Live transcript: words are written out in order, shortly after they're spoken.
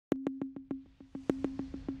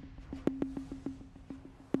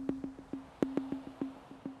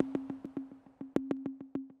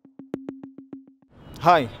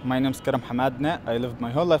Hi, my name is Karam Hamadne. I lived my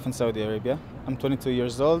whole life in Saudi Arabia. I'm 22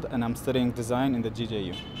 years old and I'm studying design in the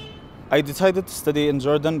GJU. I decided to study in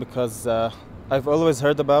Jordan because I've always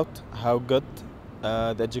heard about how good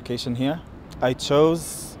the education here. I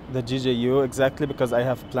chose the GJU exactly because I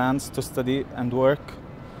have plans to study and work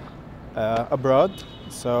abroad.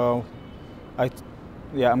 So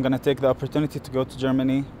I'm going to take the opportunity to go to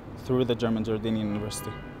Germany through the German Jordanian University.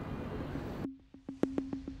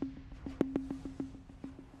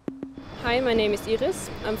 Hi, my name is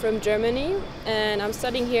Iris. I'm from Germany and I'm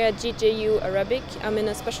studying here at GJU Arabic. I'm in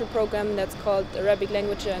a special program that's called Arabic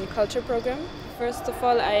Language and Culture Program. First of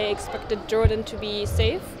all, I expected Jordan to be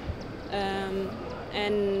safe,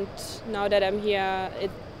 and now that I'm here,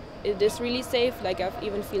 it is really safe. Like, I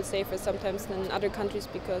even feel safer sometimes than in other countries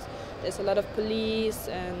because there's a lot of police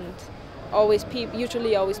and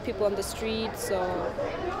usually always people on the street. So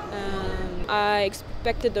I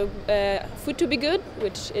expected the food to be good,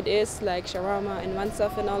 which it is, like shawarma and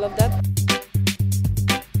mansaf and all of that.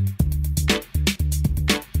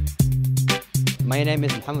 My name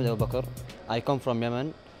is Muhammad Abu Bakr. I come from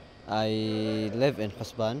Yemen. I live in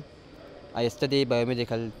Husban. I study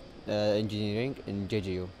biomedical engineering in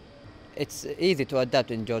JGU. It's easy to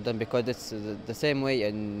adapt in Jordan because it's the same way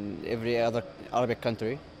in every other Arabic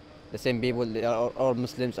country. The same people, they are all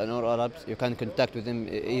Muslims and all Arabs. You can contact with them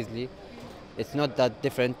easily. It's not that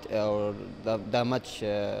different or that much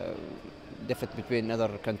different between other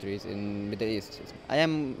countries in Middle East. I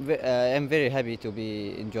am very happy to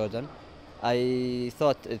be in Jordan. I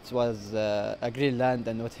thought it was a green land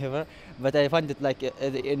and whatever, but I find it like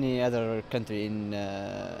any other country in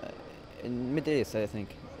Middle East. I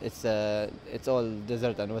think it's all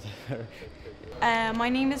desert and whatever. My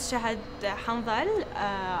name is Shahad Hamdal.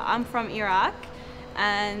 I'm from Iraq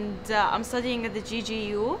and I'm studying at the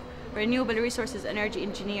GGU, Renewable Resources Energy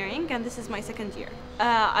Engineering, and this is my second year.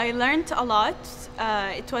 I learned a lot.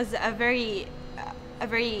 It was a very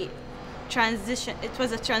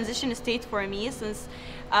transition state for me, since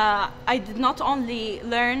I did not only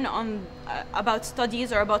learn about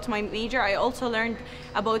studies or about my major. I also learned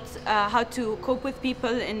about how to cope with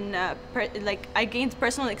people. I gained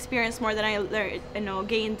personal experience more than I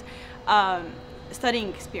gained studying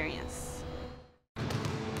experience.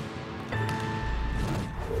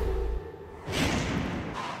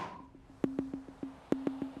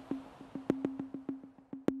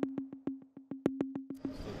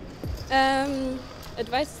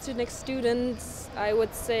 Advice to next students, I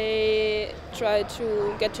would say try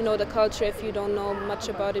to get to know the culture if you don't know much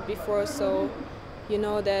about it before, so you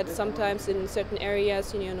know that sometimes in certain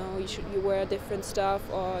areas you wear different stuff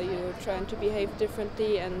or you're trying to behave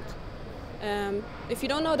differently, and if you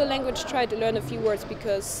don't know the language, try to learn a few words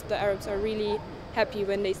because the Arabs are really happy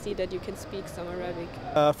when they see that you can speak some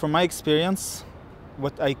Arabic. From my experience,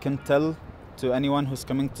 what I can tell to anyone who's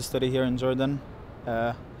coming to study here in Jordan,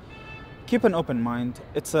 keep an open mind.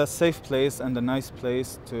 It's a safe place and a nice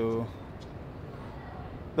place to...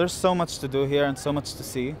 There's so much to do here and so much to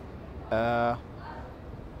see.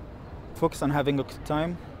 Focus on having a good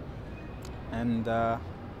time and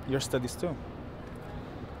your studies too.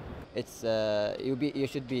 It's you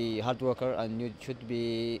should be hard worker and you should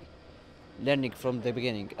be learning from the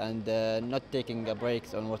beginning and not taking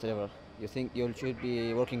breaks on whatever. You think you should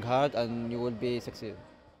be working hard and you will be succeed.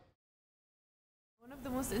 One of the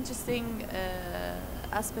most interesting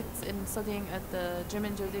aspects in studying at the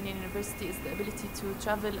German Jordanian University is the ability to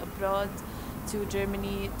travel abroad to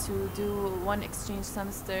Germany to do one exchange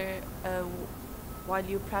semester while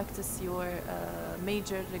you practice your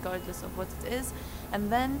major, regardless of what it is,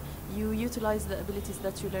 and then you utilize the abilities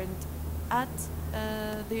that you learned at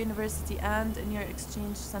the university and in your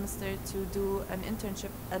exchange semester to do an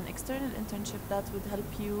internship, an external internship that would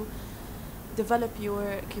help you develop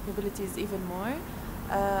your capabilities even more.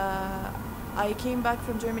 I came back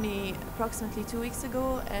from Germany approximately 2 weeks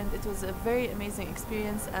ago and it was a very amazing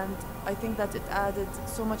experience, and I think that it added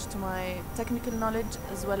so much to my technical knowledge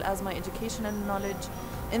as well as my educational knowledge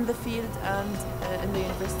in the field and in the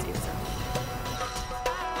university itself.